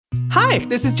Hi,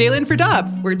 this is Jalen for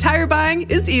Dobbs, where tire buying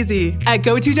is easy. At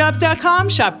GoToDobbs.com,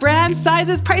 shop brands,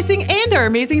 sizes, pricing, and our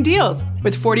amazing deals.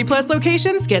 With 40-plus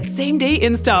locations, get same-day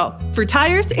install. For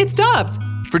tires, it's Dobbs.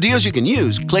 For deals you can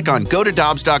use, click on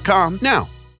GoToDobbs.com now.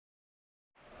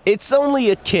 It's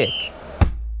only a kick,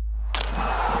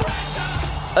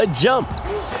 a jump,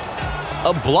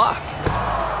 a block.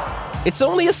 It's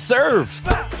only a serve.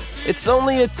 It's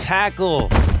only a tackle,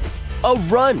 a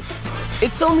run.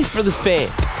 It's only for the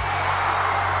fans.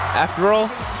 After all,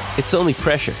 it's only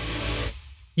pressure.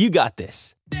 You got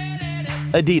this.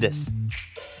 Adidas.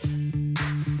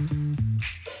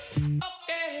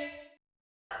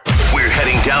 We're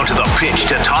heading down to the pitch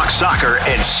to talk soccer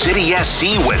and City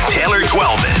SC with Taylor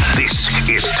Twellman. This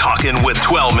is Talkin' with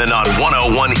Twellman on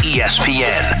 101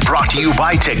 ESPN. Brought to you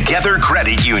by Together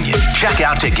Credit Union. Check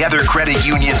out Together Credit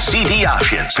Union CD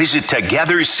options. Visit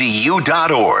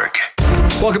togethercu.org.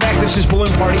 Welcome back. This is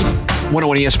Balloon Party,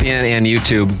 101 ESPN and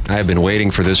YouTube. I have been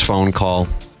waiting for this phone call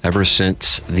ever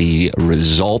since the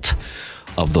result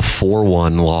of the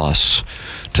 4-1 loss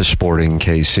to Sporting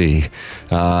KC.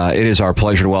 It is our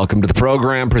pleasure to welcome to the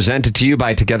program, presented to you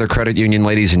by Together Credit Union,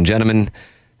 ladies and gentlemen,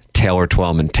 Taylor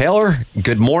Twellman. Taylor,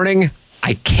 good morning.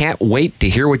 I can't wait to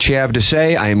hear what you have to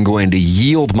say. I am going to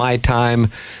yield my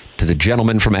time to the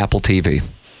gentleman from Apple TV.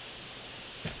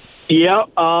 Yeah,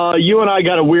 you and I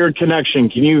got a weird connection.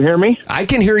 Can you hear me? I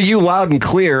can hear you loud and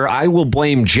clear. I will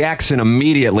blame Jackson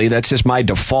immediately. That's just my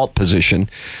default position.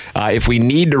 If we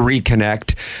need to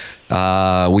reconnect,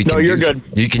 we can. No, you're good.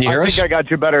 Can you hear us? I think I got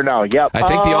you better now. Yep. I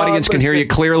think the audience can hear you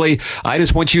clearly. I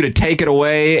just want you to take it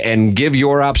away and give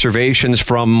your observations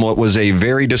from what was a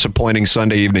very disappointing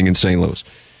Sunday evening in St. Louis.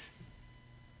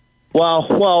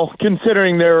 Well,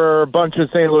 considering there are a bunch of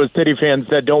St. Louis City fans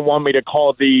that don't want me to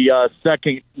call the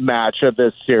second match of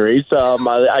this series,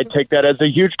 I take that as a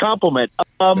huge compliment.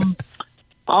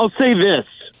 I'll say this.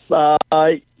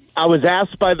 I was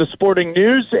asked by the Sporting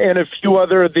News and a few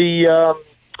other of the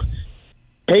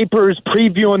papers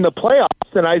previewing the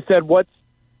playoffs, and I said, what's...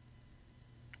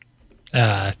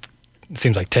 It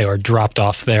seems like Taylor dropped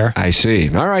off there. I see.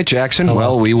 All right, Jackson.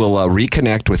 Well, we will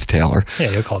reconnect with Taylor. Yeah,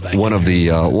 you'll call back. One of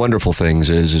the wonderful things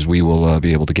is we will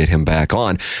be able to get him back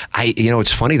on.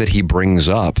 It's funny that he brings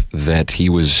up that he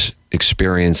was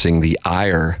experiencing the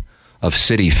ire of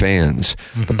City fans.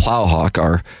 Mm-hmm. The Plowhawk,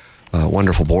 our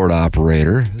wonderful board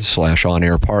operator /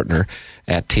 on-air partner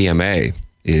at TMA,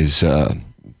 is a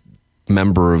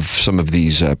member of some of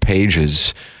these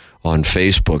pages on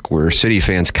Facebook where City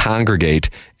fans congregate,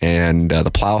 and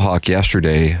the Plowhawk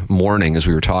yesterday morning, as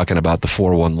we were talking about the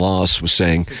 4-1 loss, was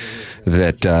saying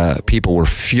that people were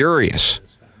furious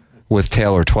with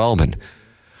Taylor Twellman.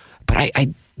 But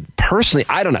I personally,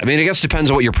 I don't know. I mean, I guess it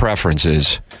depends on what your preference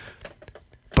is.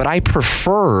 But I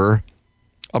prefer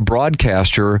a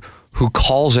broadcaster who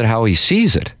calls it how he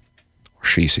sees it, or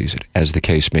she sees it, as the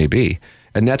case may be.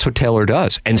 And that's what Taylor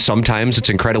does. And sometimes it's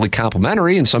incredibly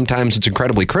complimentary and sometimes it's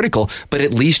incredibly critical, but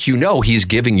at least you know he's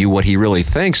giving you what he really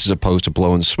thinks as opposed to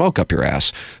blowing smoke up your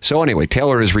ass. So anyway,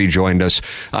 Taylor has rejoined us.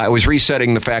 I was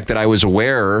resetting the fact that I was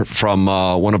aware from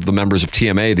one of the members of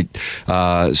TMA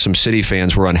that some City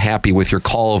fans were unhappy with your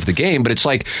call of the game. But it's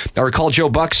like, I recall Joe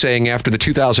Buck saying after the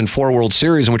 2004 World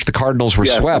Series in which the Cardinals were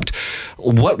swept,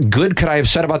 what good could I have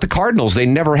said about the Cardinals? They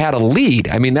never had a lead.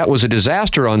 I mean, that was a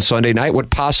disaster on Sunday night. What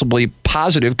possibly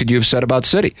positive could you have said about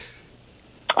City?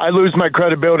 I lose my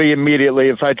credibility immediately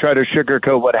if I try to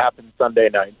sugarcoat what happened Sunday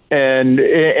night. And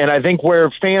I think where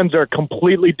fans are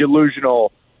completely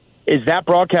delusional is that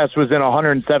broadcast was in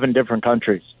 107 different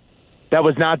countries. That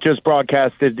was not just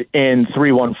broadcasted in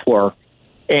 314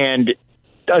 and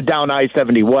down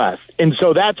I-70 West. And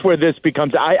so that's where this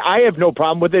becomes, I have no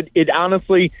problem with it. It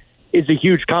honestly is a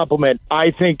huge compliment.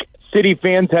 I think City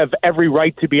fans have every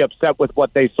right to be upset with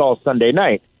what they saw Sunday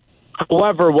night.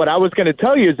 However, what I was going to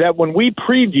tell you is that when we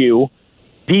preview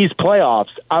these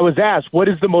playoffs, I was asked, what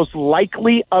is the most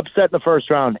likely upset in the first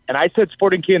round? And I said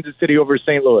Sporting Kansas City over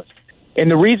St. Louis.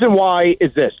 And the reason why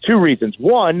is this. Two reasons.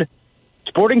 One,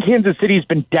 Sporting Kansas City has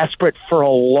been desperate for a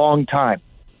long time.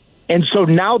 And so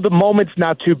now the moment's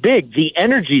not too big. The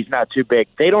energy's not too big.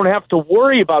 They don't have to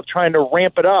worry about trying to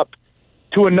ramp it up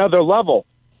to another level.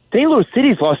 St. Louis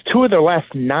City's lost 2 of their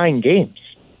last 9 games.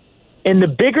 And the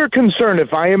bigger concern,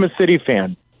 if I am a City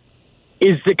fan,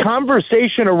 is the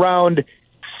conversation around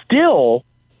still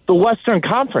the Western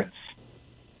Conference.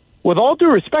 With all due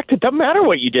respect, it doesn't matter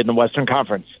what you did in the Western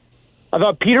Conference. I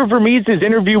thought Peter Vermees'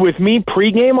 interview with me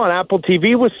pregame on Apple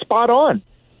TV was spot on.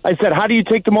 I said, how do you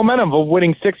take the momentum of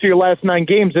winning 6 of your last 9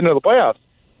 games into the playoffs?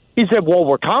 He said, well,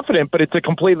 we're confident, but it's a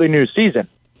completely new season.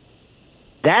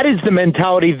 That is the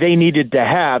mentality they needed to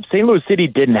have. St. Louis City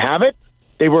didn't have it.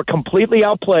 They were completely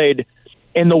outplayed.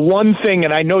 And the one thing,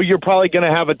 and I know you're probably going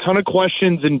to have a ton of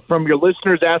questions and from your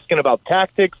listeners asking about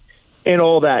tactics and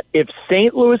all that. If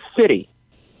St. Louis City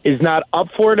is not up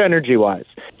for it energy-wise,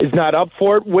 is not up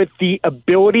for it with the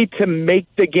ability to make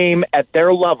the game at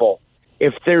their level,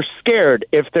 if they're scared,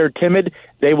 if they're timid,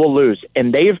 they will lose.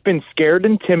 And they have been scared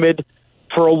and timid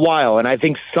for a while. And I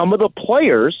think some of the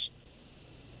players,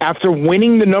 after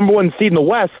winning the number one seed in the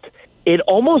West, it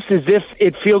almost as if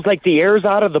it feels like the air's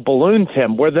out of the balloon,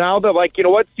 Tim, where now they're like, you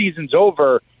know what, season's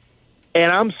over.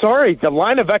 And I'm sorry, the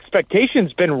line of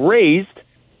expectation's been raised.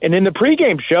 And in the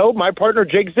pregame show, my partner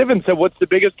Jake Zivin said, what's the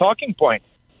biggest talking point?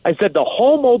 I said the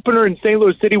home opener in St.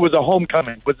 Louis City was a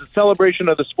homecoming, was a celebration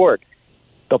of the sport.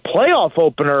 The playoff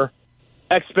opener,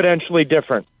 exponentially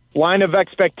different. Line of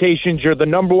expectations, you're the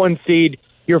number one seed.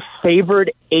 You're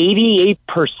favored 88%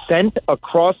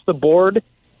 across the board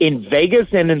in Vegas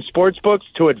and in sports books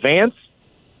to advance,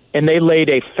 and they laid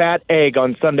a fat egg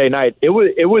on Sunday night. It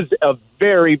was a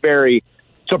very, very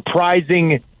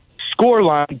surprising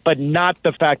scoreline, but not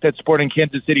the fact that Sporting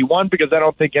Kansas City won, because I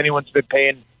don't think anyone's been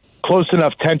paying close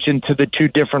enough attention to the two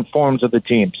different forms of the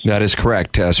teams. That is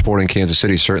correct. Sporting Kansas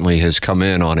City certainly has come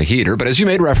in on a heater, but as you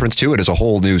made reference to, it is a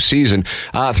whole new season.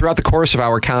 Throughout the course of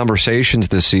our conversations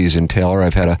this season, Taylor,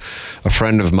 I've had a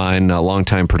friend of mine, a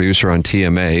longtime producer on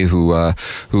TMA,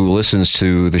 who listens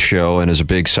to the show and is a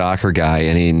big soccer guy,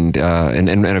 and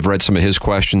I've read some of his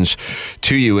questions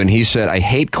to you, and he said, I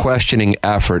hate questioning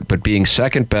effort, but being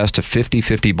second best to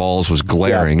 50-50 balls was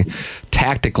glaring. Yeah.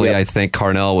 Tactically, I think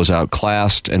Carnell was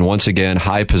outclassed, and once again,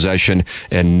 high possession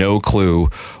and no clue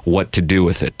what to do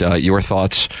with it. Your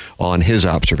thoughts on his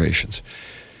observations?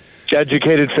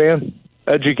 Educated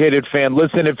fan.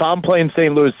 Listen, if I'm playing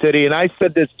St. Louis City, and I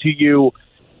said this to you,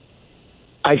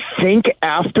 I think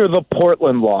after the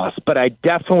Portland loss, but I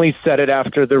definitely said it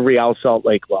after the Real Salt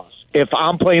Lake loss. If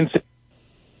I'm playing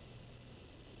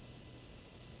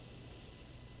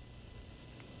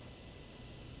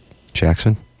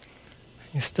Jackson?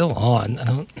 He's still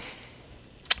on.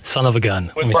 Son of a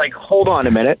gun. Was like, hold on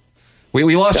a minute.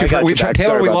 We lost you.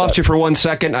 Taylor, we lost you for 1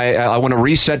 second. I want to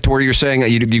reset to where you're saying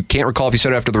you can't recall if you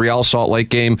said it after the Real Salt Lake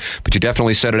game, but you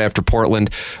definitely said it after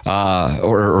Portland,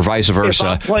 or vice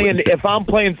versa. If I'm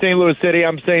playing St. Louis City,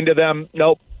 I'm saying to them,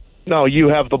 nope. No, you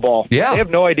have the ball. Yeah. They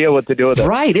have no idea what to do with it.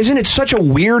 Right. Isn't it such a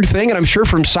weird thing? And I'm sure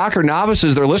from soccer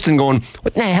novices, they're listening going,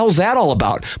 what the hell's that all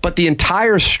about? But the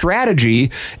entire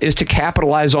strategy is to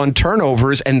capitalize on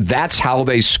turnovers, and that's how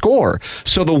they score.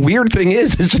 So the weird thing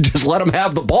is to just let them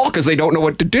have the ball because they don't know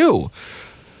what to do.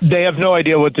 They have no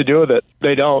idea what to do with it.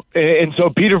 They don't. And so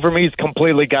Peter Vermees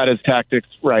completely got his tactics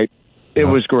right. It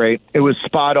was great. It was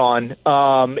spot on.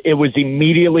 It was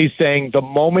immediately saying the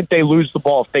moment they lose the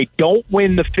ball, if they don't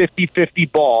win the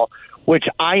 50-50 ball, which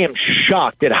I am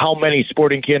shocked at how many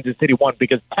Sporting Kansas City won,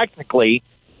 because technically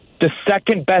the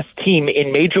second best team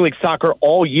in Major League Soccer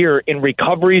all year in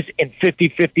recoveries in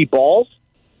 50-50 balls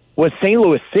was St.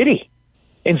 Louis City.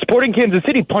 And Sporting Kansas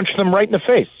City punched them right in the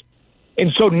face.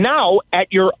 And so now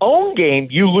at your own game,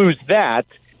 you lose that.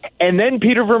 And then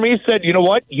Peter Vermees said, you know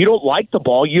what? You don't like the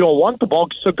ball. You don't want the ball,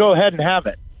 so go ahead and have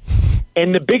it.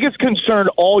 And the biggest concern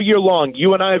all year long,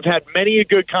 you and I have had many a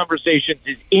good conversations,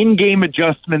 is in-game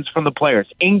adjustments from the players,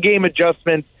 in-game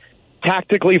adjustments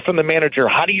tactically from the manager.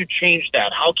 How do you change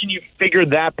that? How can you figure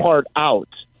that part out?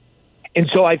 And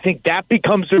so I think that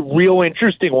becomes a real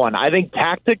interesting one. I think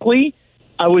tactically,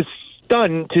 I was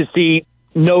stunned to see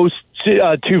no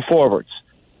two forwards.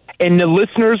 And the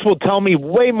listeners will tell me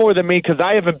way more than me, because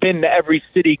I haven't been to every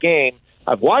City game.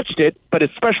 I've watched it, but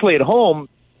especially at home,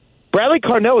 Bradley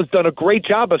Carnell has done a great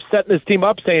job of setting this team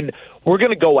up, saying, we're going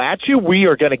to go at you. We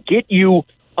are going to get you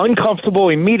uncomfortable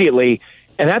immediately.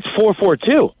 And that's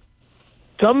 4-4-2.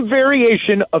 Some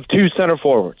variation of two center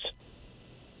forwards.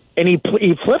 And he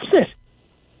flips it.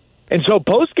 And so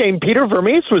post-game, Peter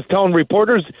Vermees was telling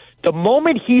reporters the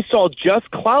moment he saw Just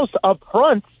Klaus up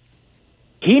front,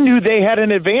 he knew they had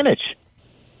an advantage,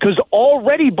 because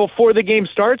already before the game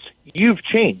starts, you've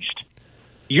changed.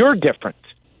 You're different.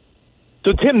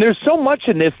 So, Tim, there's so much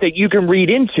in this that you can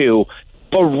read into,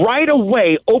 but right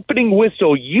away, opening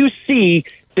whistle, you see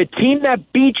the team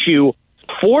that beat you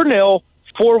 4-0,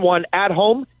 4-1 at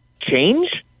home change.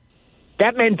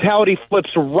 That mentality flips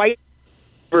right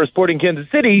for Sporting Kansas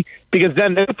City, because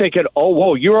then they're thinking, oh,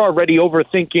 whoa, you're already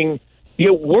overthinking.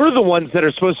 We're the ones that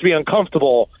are supposed to be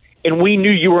uncomfortable, and we knew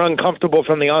you were uncomfortable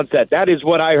from the onset. That is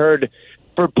what I heard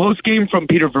for postgame from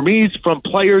Peter Vermees, from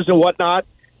players and whatnot.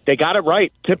 They got it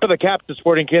right. Tip of the cap to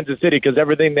Sporting Kansas City because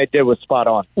everything they did was spot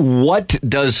on. What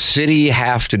does City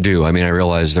have to do? I mean, I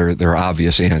realize there are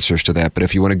obvious answers to that, but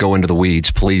if you want to go into the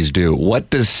weeds, please do. What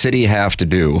does City have to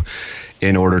do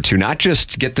in order to not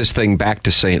just get this thing back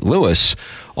to St. Louis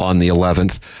on the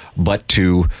 11th, but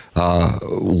to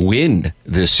win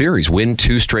this series, win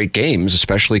 2 straight games,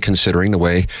 especially considering the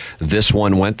way this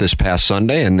one went this past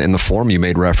Sunday and the form you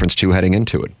made reference to heading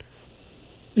into it?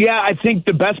 Yeah, I think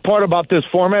the best part about this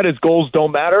format is goals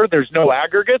don't matter. There's no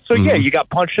aggregate. So, yeah, you got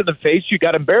punched in the face, you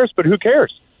got embarrassed, but who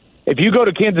cares? If you go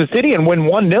to Kansas City and win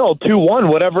 1-0, 2-1,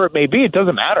 whatever it may be, it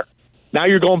doesn't matter. Now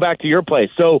you're going back to your place.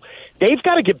 So they've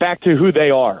got to get back to who they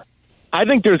are. I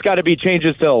think there's got to be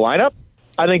changes to the lineup.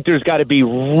 I think there's got to be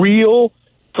real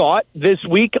thought this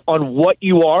week on what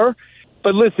you are.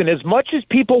 But listen, as much as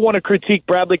people want to critique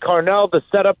Bradley Carnell, the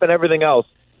setup and everything else,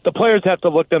 the players have to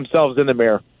look themselves in the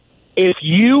mirror. If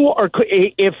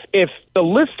the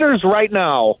listeners right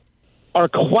now are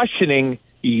questioning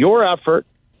your effort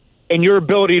and your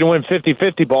ability to win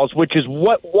 50-50 balls, which is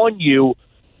what won you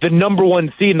the number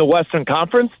 1 seed in the Western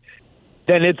Conference,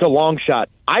 then it's a long shot.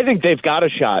 I think they've got a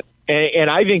shot, and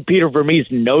I think Peter Vermees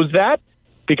knows that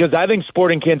because I think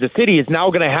Sporting Kansas City is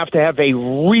now going to have a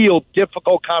real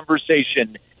difficult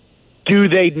conversation. Do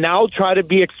they now try to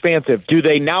be expansive? Do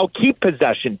they now keep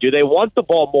possession? Do they want the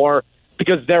ball more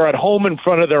because they're at home in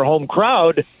front of their home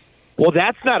crowd? Well,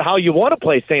 that's not how you want to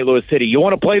play St. Louis City. You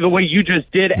want to play the way you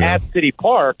just did at City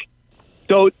Park.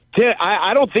 So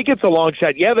I don't think it's a long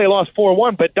shot. Yeah, they lost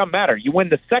 4-1, but it doesn't matter. You win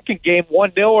the second game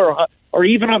 1-0 or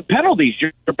even on penalties.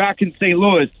 You're back in St.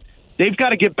 Louis. They've got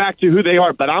to get back to who they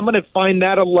are, but I'm going to find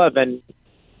that 11.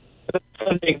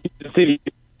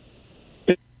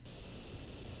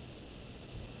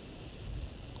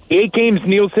 8 games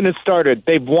Nielsen has started.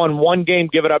 They've won 1 game,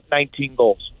 given up 19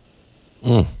 goals.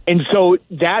 And so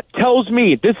that tells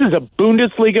me this is a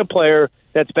Bundesliga player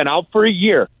that's been out for a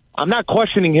year. I'm not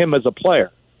questioning him as a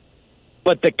player,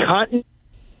 but the continent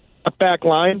back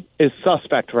line is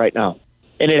suspect right now,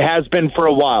 and it has been for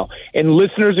a while. And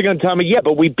listeners are going to tell me, yeah,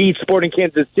 but we beat Sporting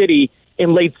Kansas City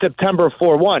in late September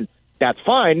 4-1. That's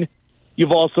fine.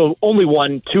 You've also only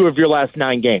won 2 of your last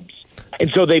 9 games.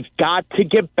 And so they've got to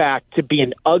get back to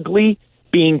being ugly,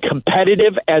 being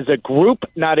competitive as a group,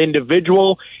 not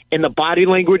individual, and the body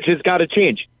language has got to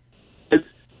change.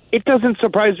 It doesn't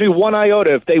surprise me one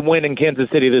iota if they win in Kansas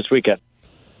City this weekend.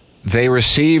 They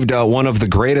received one of the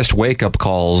greatest wake-up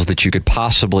calls that you could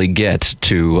possibly get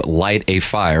to light a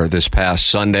fire this past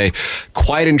Sunday.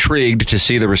 Quite intrigued to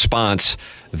see the response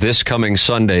this coming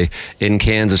Sunday in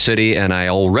Kansas City, and I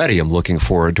already am looking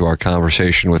forward to our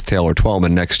conversation with Taylor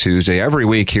Twellman next Tuesday. Every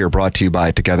week here, brought to you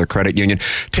by Together Credit Union.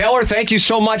 Taylor, thank you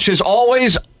so much as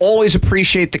always. Always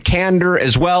appreciate the candor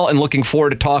as well, and looking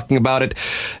forward to talking about it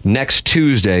next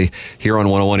Tuesday here on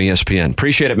 101 ESPN.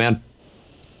 Appreciate it, man.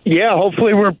 Yeah,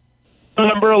 hopefully we're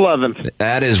number 11.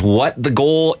 That is what the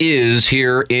goal is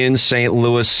here in St.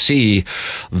 Louis. See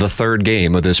the 3rd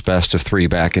game of this best of 3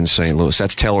 back in St. Louis.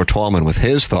 That's Taylor Twellman with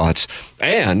his thoughts.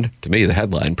 And, to me, the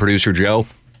headline, producer Joe,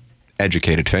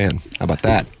 educated fan. How about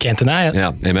that? Can't deny it.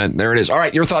 Yeah, amen. There it is. All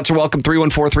right, your thoughts are welcome.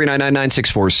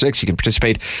 314-399-9646. You can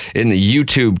participate in the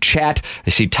YouTube chat.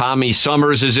 I see Tommy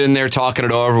Summers is in there talking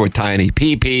it over with Tiny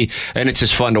PP, and it's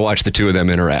just fun to watch the two of them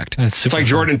interact. It's like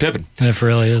Jordan and Pippen. It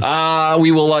really is.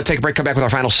 We will take a break, come back with our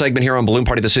final segment here on Balloon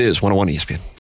Party. This is 101 ESPN.